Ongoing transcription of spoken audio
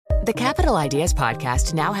The Capital Ideas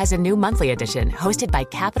Podcast now has a new monthly edition hosted by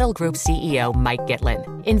Capital Group CEO Mike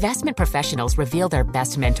Gitlin. Investment professionals reveal their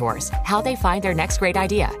best mentors, how they find their next great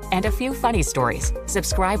idea, and a few funny stories.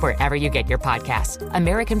 Subscribe wherever you get your podcasts.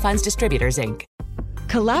 American Funds Distributors, Inc.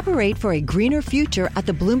 Collaborate for a greener future at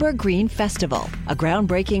the Bloomberg Green Festival, a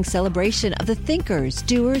groundbreaking celebration of the thinkers,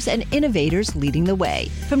 doers, and innovators leading the way.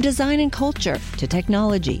 From design and culture to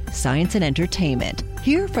technology, science, and entertainment.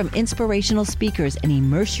 Hear from inspirational speakers and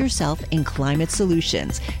immerse yourself in climate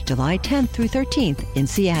solutions. July 10th through 13th in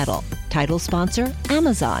Seattle. Title sponsor,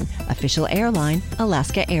 Amazon. Official airline,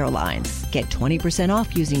 Alaska Airlines. Get 20%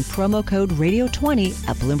 off using promo code radio20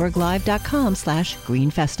 at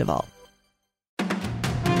BloombergLive.com/greenfestival.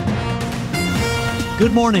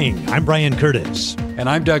 Good morning. I'm Brian Curtis. And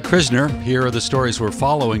I'm Doug Krisner. Here are the stories we're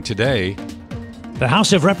following today. The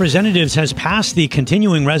House of Representatives has passed the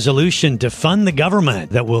continuing resolution to fund the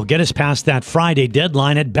government that will get us past that Friday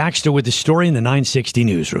deadline. Ed Baxter with the story in the 960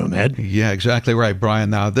 newsroom. Ed? Yeah, exactly right,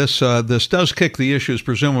 Brian. Now, this does kick the issues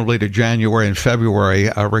presumably to January and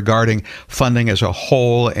February regarding funding as a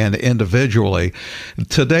whole and individually.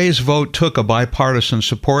 Today's vote took a bipartisan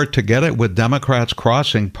support to get it, with Democrats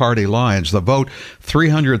crossing party lines. The vote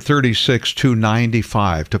 336 to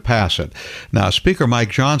 95 to pass it. Now, Speaker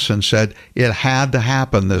Mike Johnson said it had to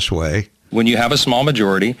happen this way. When you have a small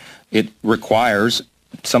majority, it requires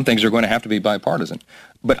some things are going to have to be bipartisan.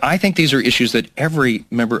 But I think these are issues that every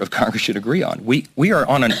member of Congress should agree on. We are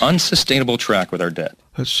on an unsustainable track with our debt.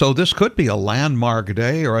 So this could be a landmark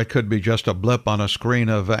day, or it could be just a blip on a screen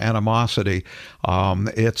of animosity.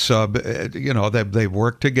 They've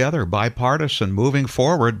worked together, bipartisan, moving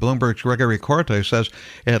forward. Bloomberg's Gregory Corte says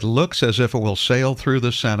it looks as if it will sail through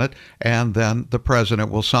the Senate, and then the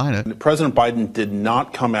president will sign it. President Biden did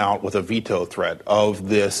not come out with a veto threat of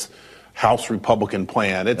this House Republican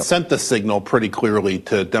plan. It sent the signal pretty clearly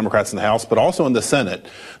to Democrats in the House, but also in the Senate,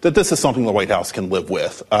 that this is something the White House can live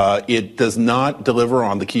with. It does not deliver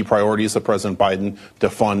on the key priorities of President Biden to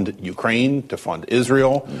fund Ukraine, to fund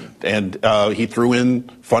Israel, and he threw in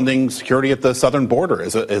funding security at the southern border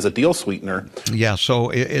as a deal sweetener. Yeah, so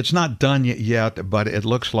it's not done yet, but it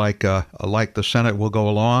looks like the Senate will go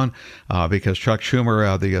along because Chuck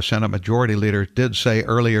Schumer, the Senate Majority Leader, did say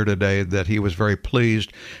earlier today that he was very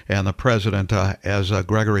pleased, and the president, as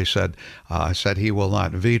Gregory said he will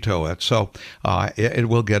not veto it. So it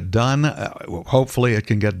will get done. Hopefully it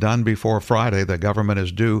can get done before Friday. The government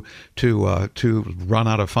is due to run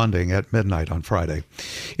out of funding at midnight on Friday.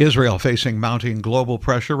 Israel facing mounting global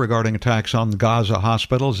pressure regarding attacks on Gaza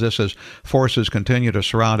hospitals. This as forces continue to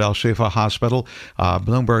surround Al-Shifa Hospital.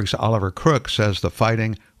 Bloomberg's Oliver Crook says the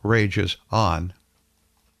fighting rages on.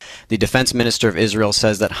 The defense minister of Israel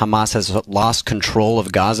says that Hamas has lost control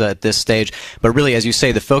of Gaza at this stage. But really, as you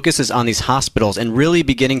say, the focus is on these hospitals and really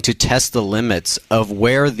beginning to test the limits of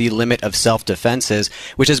where the limit of self-defense is,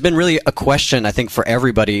 which has been really a question, I think, for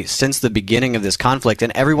everybody since the beginning of this conflict.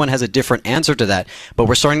 And everyone has a different answer to that. But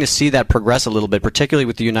we're starting to see that progress a little bit, particularly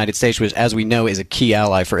with the United States, which, as we know, is a key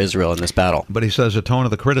ally for Israel in this battle. But he says the tone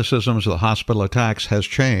of the criticisms of the hospital attacks has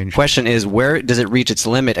changed. Question is, where does it reach its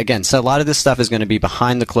limit? Again, so a lot of this stuff is going to be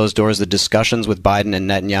behind the closed doors, the discussions with Biden and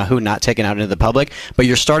Netanyahu, not taken out into the public, but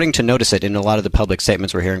you're starting to notice it in a lot of the public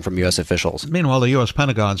statements we're hearing from U.S. officials. Meanwhile, the U.S.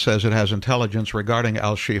 Pentagon says it has intelligence regarding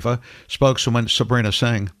Al-Shifa. Spokeswoman Sabrina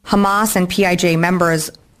Singh. Hamas and PIJ members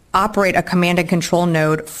operate a command and control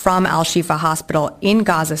node from Al-Shifa Hospital in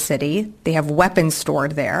Gaza City. They have weapons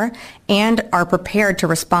stored there and are prepared to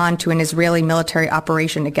respond to an Israeli military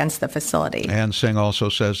operation against the facility. And Singh also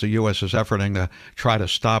says the U.S. is efforting to try to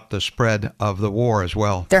stop the spread of the war as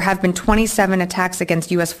well. There have been 27 attacks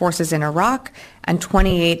against U.S. forces in Iraq and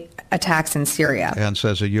 28 attacks in Syria. And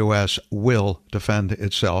says the U.S. will defend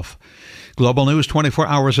itself. Global news 24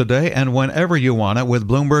 hours a day and whenever you want it with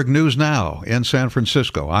Bloomberg News Now in San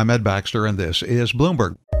Francisco. I'm Ed Baxter, and this is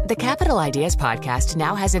Bloomberg. The Capital Ideas Podcast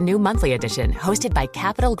now has a new monthly edition hosted by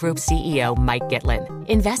Capital Group CEO Mike Gitlin.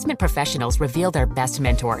 Investment professionals reveal their best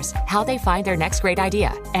mentors, how they find their next great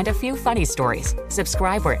idea, and a few funny stories.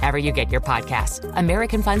 Subscribe wherever you get your podcasts.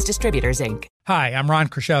 American Funds Distributors, Inc. Hi, I'm Ron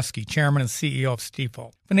Kraszewski, Chairman and CEO of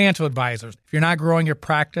Stifel. Financial advisors. If you're not growing your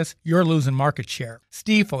practice, you're losing market share.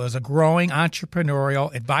 Stifel is a growing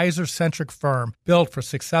entrepreneurial, advisor-centric firm built for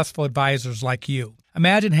successful advisors like you.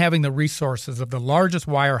 Imagine having the resources of the largest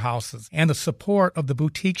wirehouses and the support of the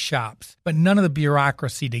boutique shops, but none of the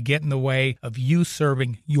bureaucracy to get in the way of you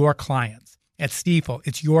serving your clients. At Stifel,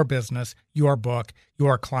 it's your business, your book,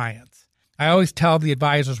 your clients. I always tell the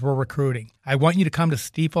advisors we're recruiting, I want you to come to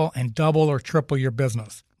Stifel and double or triple your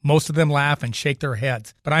business. Most of them laugh and shake their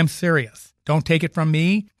heads, but I'm serious. Don't take it from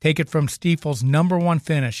me. Take it from Stifel's #1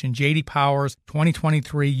 finish in J.D. Power's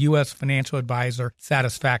 2023 U.S. Financial Advisor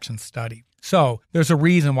Satisfaction Study. So, there's a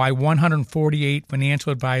reason why 148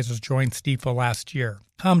 financial advisors joined Stifel last year.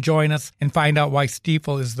 Come join us and find out why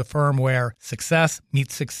Stifel is the firm where success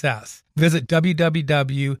meets success. Visit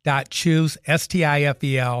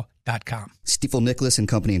www.choosestifel.com. Stifel Nicholas and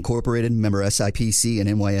Company Incorporated, member SIPC and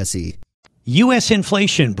NYSE. U.S.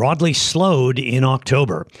 inflation broadly slowed in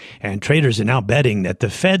October, and traders are now betting that the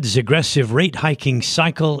Fed's aggressive rate hiking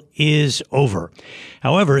cycle is over.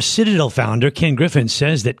 However, Citadel founder Ken Griffin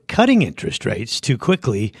says that cutting interest rates too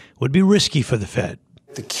quickly would be risky for the Fed.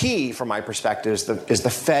 The key, from my perspective, is the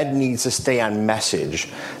Fed needs to stay on message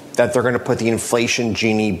that they're going to put the inflation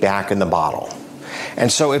genie back in the bottle.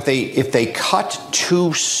 And so if they cut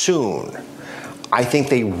too soon, I think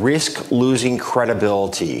they risk losing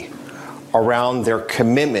credibility around their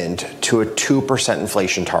commitment to a 2%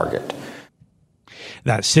 inflation target.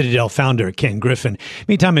 That's Citadel founder Ken Griffin.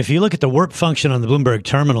 Meantime, if you look at the work function on the Bloomberg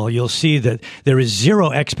terminal, you'll see that there is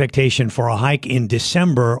zero expectation for a hike in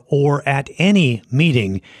December or at any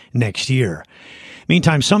meeting next year.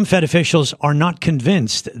 Meantime, some Fed officials are not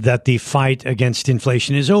convinced that the fight against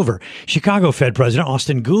inflation is over. Chicago Fed President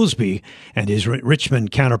Austin Goolsbee and his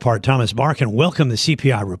Richmond counterpart Thomas Barkin welcomed the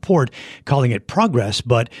CPI report, calling it progress,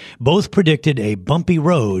 but both predicted a bumpy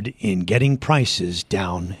road in getting prices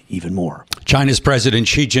down even more. China's President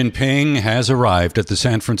Xi Jinping has arrived at the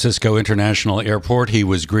San Francisco International Airport. He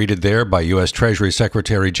was greeted there by U.S. Treasury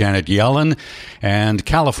Secretary Janet Yellen and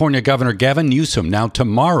California Governor Gavin Newsom. Now,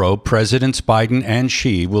 tomorrow, Presidents Biden and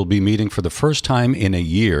Xi will be meeting for the first time in a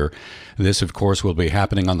year. This, of course, will be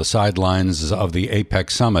happening on the sidelines of the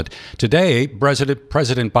APEC summit. Today,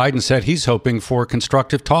 President Biden said he's hoping for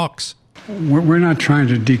constructive talks. We're not trying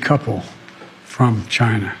to decouple from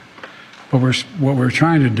China, but what we're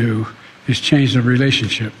trying to do is change the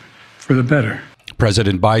relationship for the better.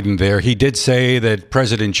 President Biden there, he did say that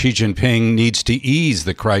President Xi Jinping needs to ease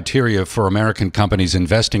the criteria for American companies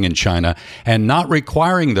investing in China and not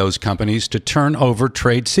requiring those companies to turn over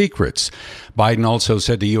trade secrets. Biden also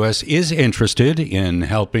said the U.S. is interested in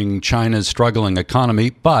helping China's struggling economy,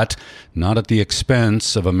 but not at the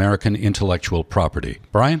expense of American intellectual property.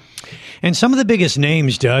 Brian? And some of the biggest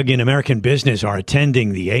names, Doug, in American business are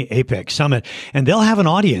attending the APEC summit, and they'll have an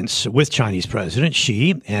audience with Chinese President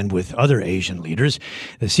Xi and with other Asian leaders.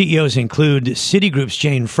 The CEOs include Citigroup's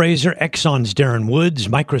Jane Fraser, Exxon's Darren Woods,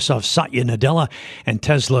 Microsoft's Satya Nadella, and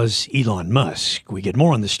Tesla's Elon Musk. We get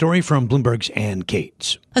more on the story from Bloomberg's Ann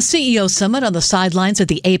Cates. A CEO summit on the sidelines at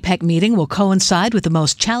the APEC meeting will coincide with the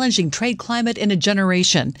most challenging trade climate in a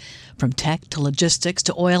generation. From tech to logistics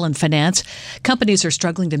to oil and finance, companies are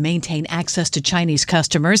struggling to maintain access to Chinese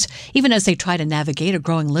customers, even as they try to navigate a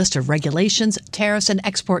growing list of regulations, tariffs, and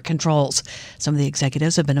export controls. Some of the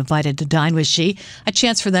executives have been invited to dine with Xi, a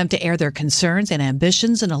chance for them to air their concerns and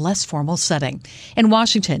ambitions in a less formal setting. In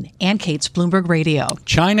Washington, Ann Cates, Bloomberg Radio.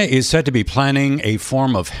 China is said to be planning a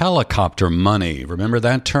form of helicopter money. Remember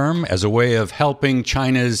that term? As a way of helping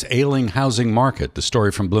China's ailing housing market. The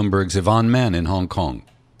story from Bloomberg's Yvonne Men in Hong Kong.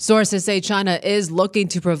 Sources say China is looking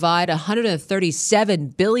to provide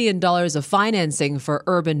 $137 billion of financing for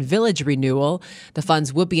urban village renewal. The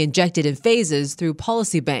funds would be injected in phases through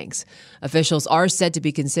policy banks. Officials are said to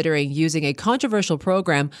be considering using a controversial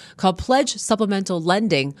program called Pledge Supplemental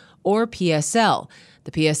Lending, or PSL.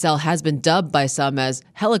 The PSL has been dubbed by some as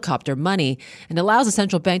helicopter money and allows a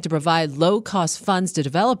central bank to provide low-cost funds to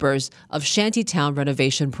developers of shantytown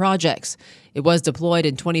renovation projects. It was deployed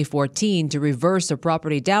in 2014 to reverse a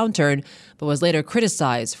property downturn, but was later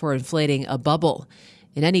criticized for inflating a bubble.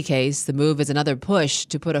 In any case, the move is another push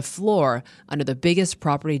to put a floor under the biggest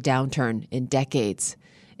property downturn in decades.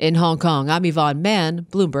 In Hong Kong, I'm Yvonne Mann,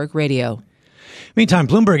 Bloomberg Radio. Meantime,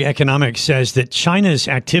 Bloomberg Economics says that China's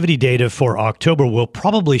activity data for October will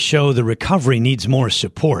probably show the recovery needs more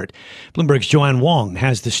support. Bloomberg's Joanne Wong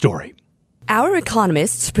has the story. Our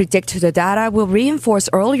economists predict the data will reinforce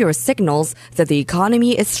earlier signals that the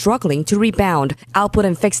economy is struggling to rebound. Output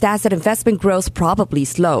and fixed asset investment growth probably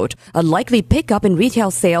slowed. A likely pickup in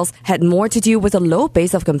retail sales had more to do with a low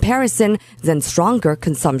base of comparison than stronger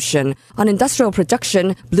consumption. On industrial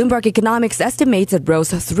production, Bloomberg Economics estimates it rose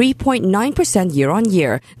 3.9%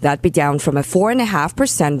 year-on-year. That'd be down from a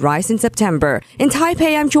 4.5% rise in September. In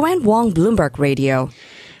Taipei, I'm Joanne Wong, Bloomberg Radio.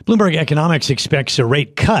 Bloomberg Economics expects a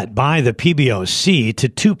rate cut by the PBOC to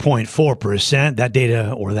 2.4%. That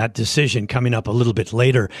data or that decision coming up a little bit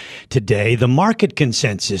later today. The market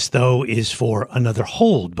consensus, though, is for another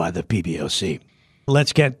hold by the PBOC.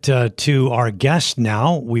 Let's get to our guest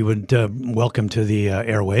now. We would welcome to the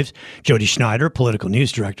airwaves Jody Schneider, political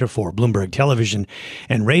news director for Bloomberg Television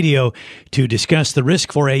and Radio, to discuss the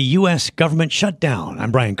risk for a U.S. government shutdown.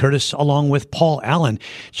 I'm Brian Curtis, along with Paul Allen.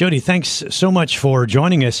 Jody, thanks so much for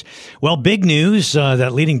joining us. Well, big news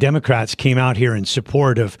that leading Democrats came out here in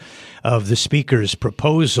support of the Speaker's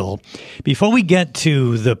proposal. Before we get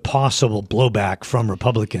to the possible blowback from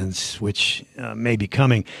Republicans, which may be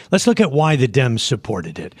coming, let's look at why the Dems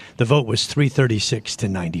supported it. The vote was 336 to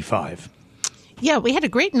 95. Yeah, we had a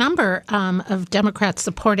great number of Democrats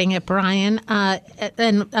supporting it, Brian, and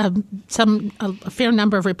a fair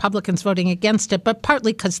number of Republicans voting against it, but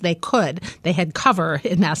partly because they could. They had cover,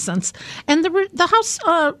 in essence. And the House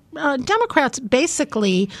Democrats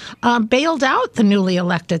basically bailed out the newly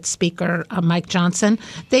elected Speaker, Mike Johnson.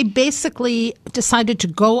 They basically decided to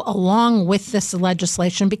go along with this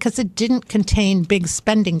legislation because it didn't contain big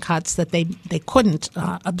spending cuts that they couldn't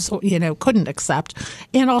absorb, couldn't accept,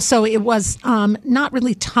 and also it was not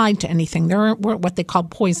really tied to anything. There were what they call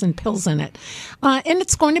poison pills in it. And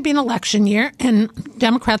it's going to be an election year, and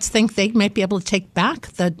Democrats think they might be able to take back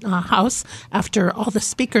the House after all the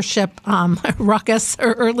speakership ruckus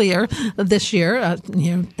earlier this year.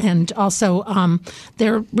 And also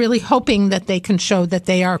they're really hoping that they can show that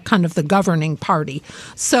they are kind of the governing party.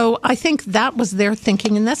 So I think that was their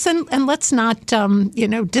thinking in this. And let's not,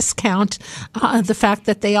 discount the fact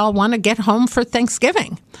that they all want to get home for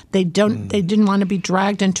Thanksgiving. They didn't want to be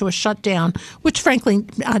dragged into a shutdown, which frankly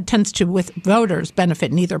tends to, with voters,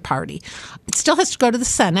 benefit neither party. It still has to go to the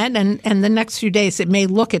Senate, and the next few days it may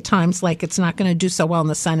look at times like it's not going to do so well in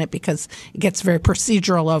the Senate because it gets very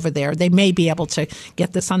procedural over there. They may be able to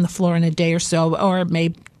get this on the floor in a day or so, or it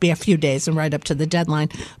may be a few days and right up to the deadline.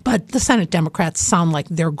 But the Senate Democrats sound like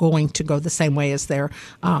they're going to go the same way as their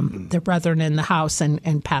brethren in the House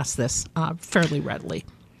and pass this fairly readily.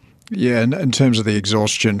 Yeah, and in terms of the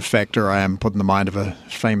exhaustion factor, I am put in the mind of a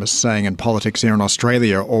famous saying in politics here in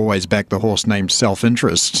Australia, always back the horse named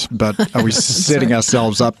self-interest. But are we setting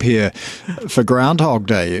ourselves up here for Groundhog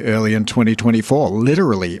Day early in 2024,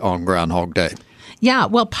 literally on Groundhog Day? Yeah,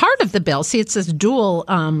 well, part of the bill, see, it says dual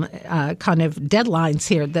kind of deadlines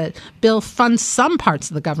here. The bill funds some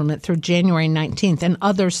parts of the government through January 19th and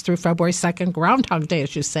others through February 2nd, Groundhog Day,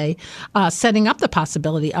 as you say, setting up the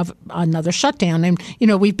possibility of another shutdown. And,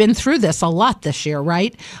 we've been through this a lot this year,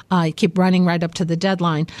 right? Keep running right up to the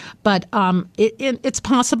deadline. But it's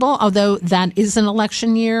possible, although that is an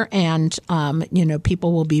election year and,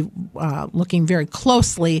 people will be looking very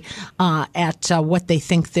closely at what they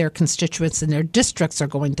think their constituents in their districts are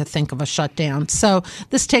going to think of a shutdown. So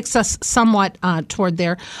this takes us somewhat toward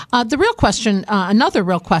there. The real question, another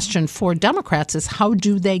real question for Democrats is how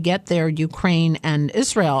do they get their Ukraine and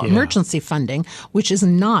Israel emergency funding, which is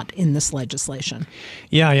not in this legislation?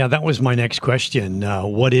 Yeah, that was my next question.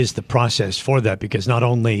 What is the process for that? Because not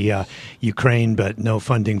only Ukraine, but no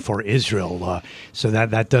funding for Israel. So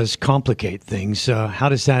that does complicate things. How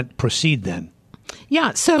does that proceed then?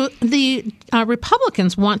 Yeah, so the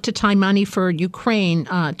Republicans want to tie money for Ukraine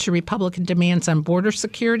to Republican demands on border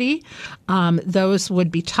security. Those would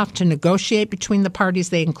be tough to negotiate between the parties.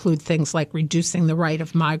 They include things like reducing the right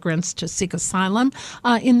of migrants to seek asylum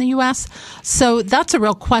in the U.S. So that's a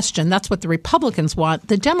real question. That's what the Republicans want.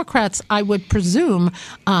 The Democrats, I would presume,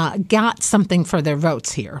 got something for their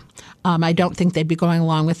votes here. I don't think they'd be going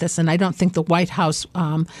along with this, and I don't think the White House,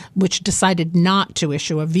 which decided not to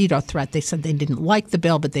issue a veto threat, they said they didn't like the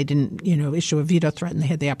bill, but they didn't, issue a veto threat, and they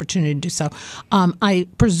had the opportunity to do so. I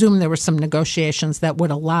presume there were some negotiations that would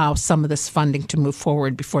allow some of this funding to move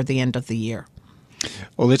forward before the end of the year.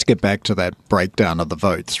 Well, let's get back to that breakdown of the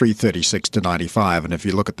vote, 336 to 95. And if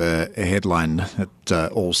you look at the headline, it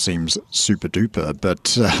all seems super duper,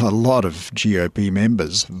 but a lot of GOP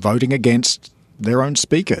members voting against their own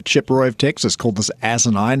speaker. Chip Roy of Texas called this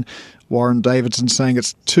asinine. Warren Davidson saying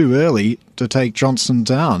it's too early to take Johnson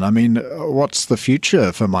down. I mean, what's the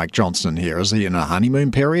future for Mike Johnson here? Is he in a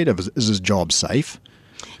honeymoon period? Is his job safe?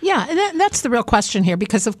 Yeah, that's the real question here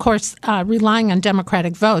because, of course, relying on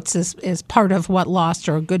Democratic votes is part of what lost,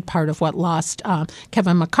 or a good part of what lost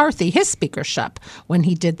Kevin McCarthy his speakership when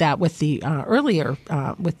he did that with the earlier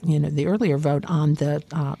vote on the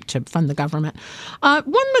to fund the government. One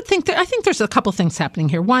would think that I think there's a couple things happening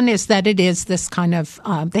here. One is that it is this kind of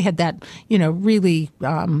they had that really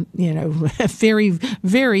very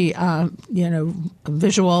very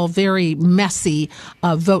visual, very messy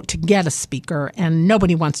vote to get a speaker, and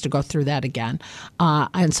nobody wants wants to go through that again.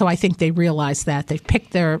 And so I think they realize that they've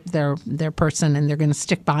picked their person and they're going to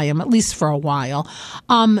stick by him at least for a while.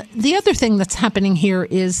 The other thing that's happening here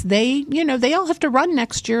is they all have to run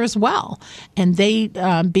next year as well. And they,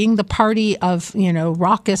 being the party of,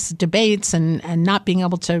 raucous debates and not being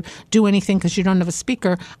able to do anything because you don't have a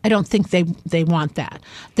speaker, I don't think they want that.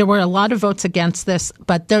 There were a lot of votes against this,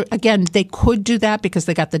 but again, they could do that because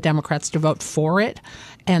they got the Democrats to vote for it.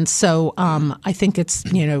 And so I think it's,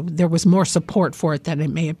 there was more support for it than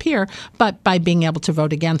it may appear. But by being able to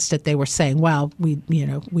vote against it, they were saying, well, we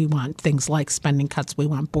want things like spending cuts. We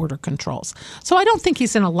want border controls. So I don't think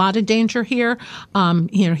he's in a lot of danger here.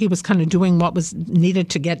 He was kind of doing what was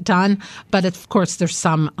needed to get done. But of course, there's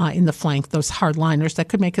some in the flank, those hardliners that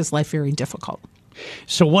could make his life very difficult.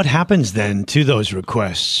 So what happens then to those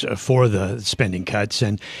requests for the spending cuts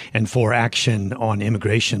and for action on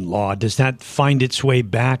immigration law? Does that find its way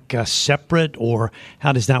back separate, or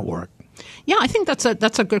how does that work? Yeah, I think that's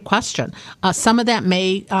a good question. Some of that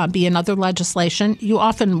may be in other legislation. You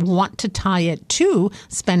often want to tie it to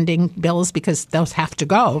spending bills because those have to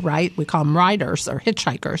go, right? We call them riders or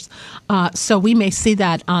hitchhikers. So we may see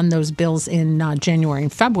that on those bills in January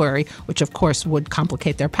and February, which of course would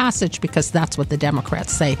complicate their passage because that's what the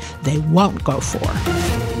Democrats say they won't go for.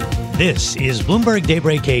 This is Bloomberg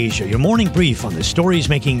Daybreak Asia, your morning brief on the stories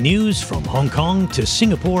making news from Hong Kong to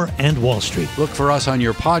Singapore and Wall Street. Look for us on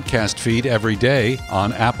your podcast feed every day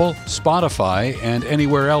on Apple, Spotify, and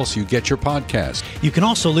anywhere else you get your podcast. You can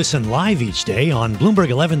also listen live each day on Bloomberg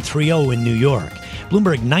 1130 in New York,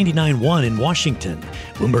 Bloomberg 99.1 in Washington,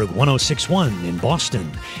 Bloomberg 106.1 in Boston,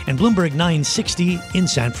 and Bloomberg 960 in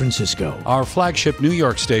San Francisco. Our flagship New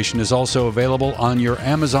York station is also available on your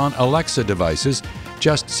Amazon Alexa devices.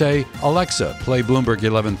 Just say, Alexa, play Bloomberg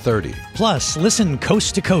 1130. Plus, listen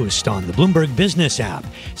coast to coast on the Bloomberg Business app,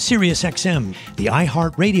 SiriusXM, the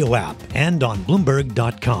iHeartRadio app, and on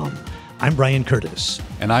Bloomberg.com. I'm Brian Curtis.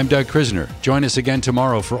 And I'm Doug Krisner. Join us again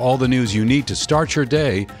tomorrow for all the news you need to start your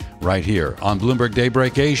day right here on Bloomberg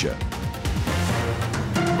Daybreak Asia.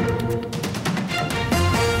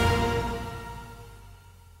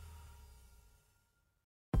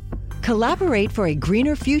 Collaborate for a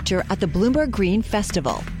greener future at the Bloomberg Green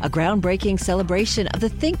Festival, a groundbreaking celebration of the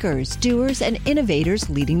thinkers, doers, and innovators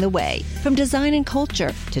leading the way. From design and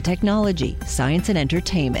culture to technology, science, and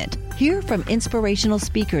entertainment. Hear from inspirational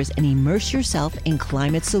speakers and immerse yourself in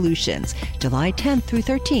climate solutions. July 10th through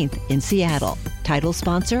 13th in Seattle. Title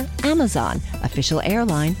sponsor, Amazon. Official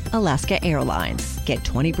airline, Alaska Airlines. Get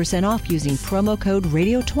 20% off using promo code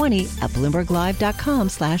RADIO20 at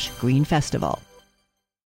BloombergLive.com/Green Festival.